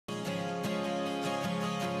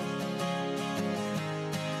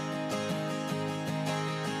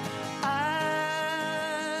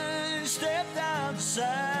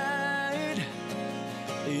outside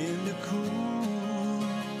in the cool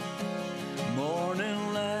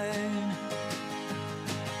morning light,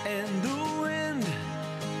 and the wind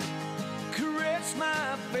caressed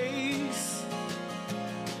my face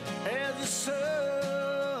as the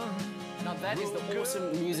sun. Now that is the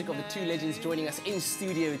awesome music of the two legends joining us in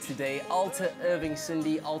studio today. Alter, Irving,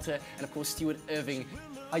 Cindy, Alter, and of course Stuart Irving.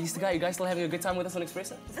 Are you guys still having a good time with us on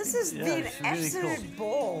Expressa? This has been it's absolute really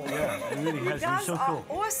cool. ball. Yeah, it really has You been guys so are cool.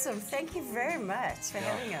 awesome. Thank you very much for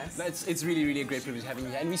having us. No, it's really, really a great privilege having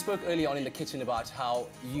you here. And we spoke earlier on in the kitchen about how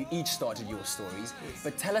you each started your stories. Yes.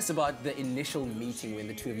 But tell us about the initial meeting when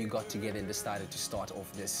the two of you got together and decided to start off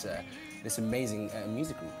this this amazing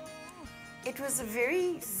music group. It was a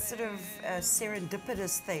very sort of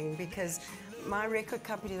serendipitous thing because my record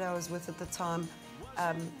company that I was with at the time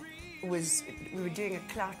we were doing a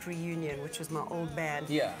Clout reunion, which was my old band.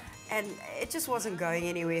 Yeah. And it just wasn't going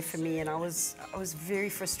anywhere for me, and I was very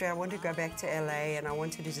frustrated. I wanted to go back to LA, and I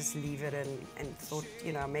wanted to just leave it, and thought,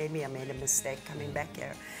 you know, maybe I made a mistake coming back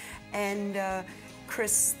here. And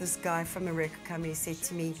Chris, this guy from the record company, said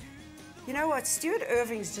to me, you know what, Stuart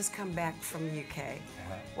Irving's just come back from the UK.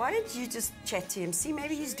 Why don't you just chat to him, see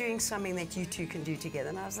maybe he's doing something that you two can do together?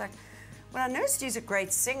 And I was like, well, I know Stu's a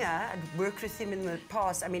great singer. I'd worked with him in the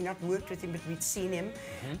past. I mean, not worked with him, but we'd seen him.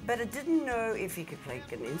 But I didn't know if he could play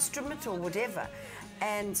an instrument or whatever.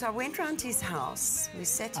 And so I went round to his house. We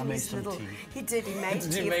sat in his little... tea. He did, he made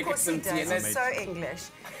tea. Of course he does. He's so English.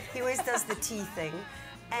 He always does the tea thing.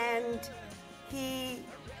 And he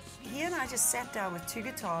and I just sat down with two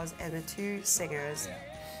guitars and the two singers.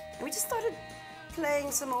 And we just started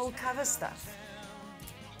playing some old cover stuff.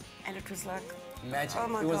 And it was like... Magic. Oh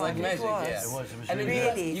my it was God, like magic, it was. yeah. It was And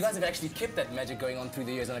really. you guys have actually kept that magic going on through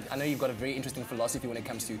the years, and I know you've got a very interesting philosophy when it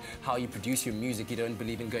comes to how you produce your music. You don't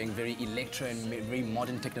believe in going very electro and very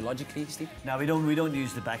modern technologically, Steve? No, we don't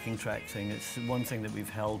use the backing track thing. It's one thing that we've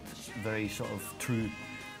held very sort of true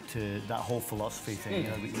to that whole philosophy thing. You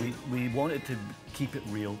know, we wanted to keep it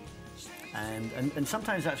real. And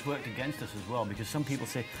sometimes that's worked against us as well, because some people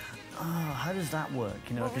say, oh, how does that work?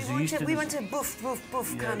 You know, well, we want a boof, boof,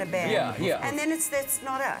 boof kind of band. Yeah. And then that's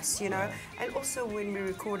not us, you know. And also when we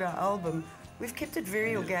record our album, we've kept it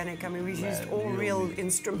very organic. I mean, we've used all real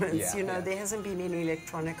instruments, you know. There hasn't been any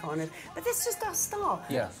electronic on it. But that's just our style.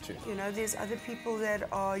 Yeah, true. You know, there's other people that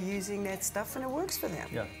are using that stuff and it works for them.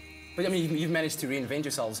 Yeah. But I mean, you've managed to reinvent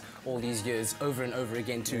yourselves all these years over and over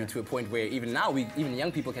again to a point where even now, even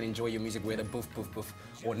young people can enjoy your music, whether boof, boof, boof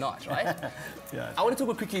or not, right? Yeah. I want to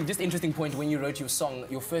talk quickly, just interesting point, when you wrote your song,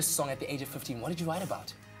 your first song at the age of 15, what did you write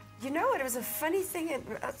about? You know what, it was a funny thing,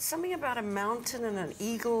 something about a mountain and an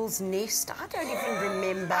eagle's nest. I don't even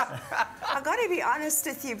remember. I've got to be honest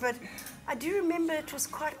with you, but I do remember it was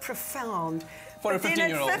quite profound. For a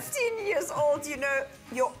 15-year-old. Then at 15 years old, you know,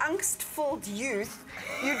 your angst-filled youth,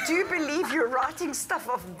 you do believe you're writing stuff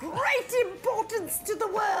of great importance to the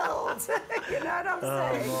world. You know what I'm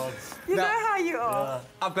saying? God. You know how you are.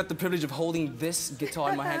 I've got the privilege of holding this guitar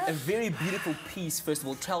in my hand. A very beautiful piece, first of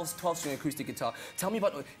all, 12-string acoustic guitar. Tell me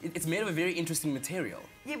about, it's made of a very interesting material.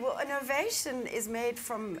 Yeah, well, an ovation is made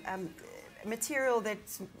from material that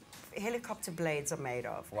helicopter blades are made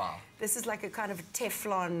of. Wow. This is like a kind of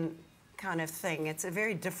Teflon kind of thing. It's a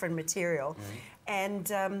very different material. And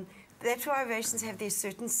that's why ovations have their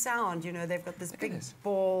certain sound. You know, they've got this big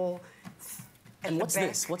ball. And what's back.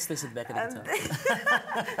 this? What's this at the back of the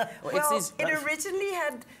guitar? Well, it originally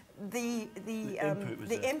had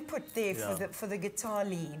the input there for the guitar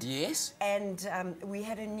lead. Yes. And I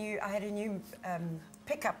had a new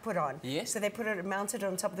pickup put on. Yes. So they put it mounted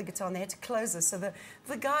on top of the guitar, and they had to close it. So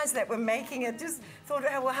the guys that were making it just thought,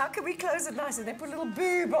 oh, well, how can we close it nice? And they put a little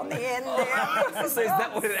boob on the end there. So is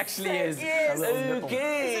that what it actually is? Yes.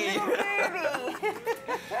 Okay. It's a little booby.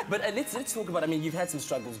 But let's talk about, I mean, you've had some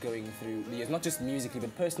struggles going through the years, not just musically,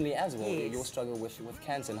 but personally as well. Yes. Your struggle with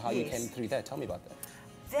cancer and how you came through that. Tell me about that.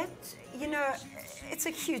 That, you know, it's a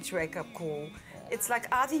huge wake-up call. It's like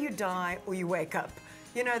either you die or you wake up.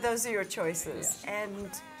 You know, those are your choices. Yeah.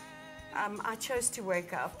 And I chose to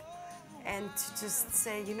wake up and to just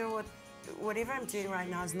say, you know what, whatever I'm doing right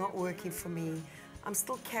now is not working for me. I'm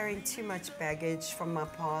still carrying too much baggage from my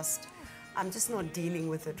past. I'm just not dealing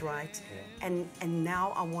with it right. Yeah. And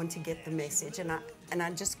now I want to get the message, and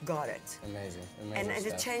I just got it. Amazing. And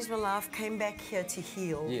it changed my life, came back here to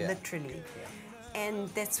heal, literally. Yeah. And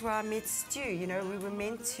that's where I met Stu. You know, we were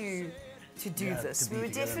meant to do this. We were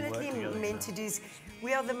definitely meant to do this.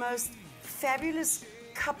 We are the most fabulous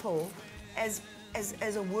couple as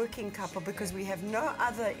a working couple, because we have no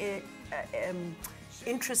other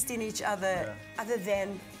interest in each other other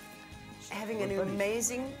than having an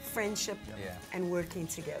amazing friendship and working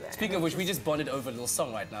together. Speaking of which, we just bonded over a little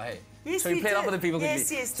song right now, hey? Yes, so we play it off for the people quickly.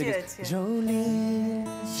 Yes, do it. Yeah. Jolene,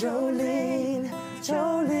 Jolene,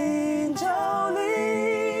 Jolene,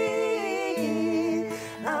 Jolene,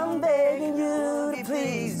 I'm begging you to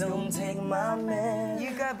please don't take my man.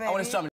 You go, baby. I want to strum it.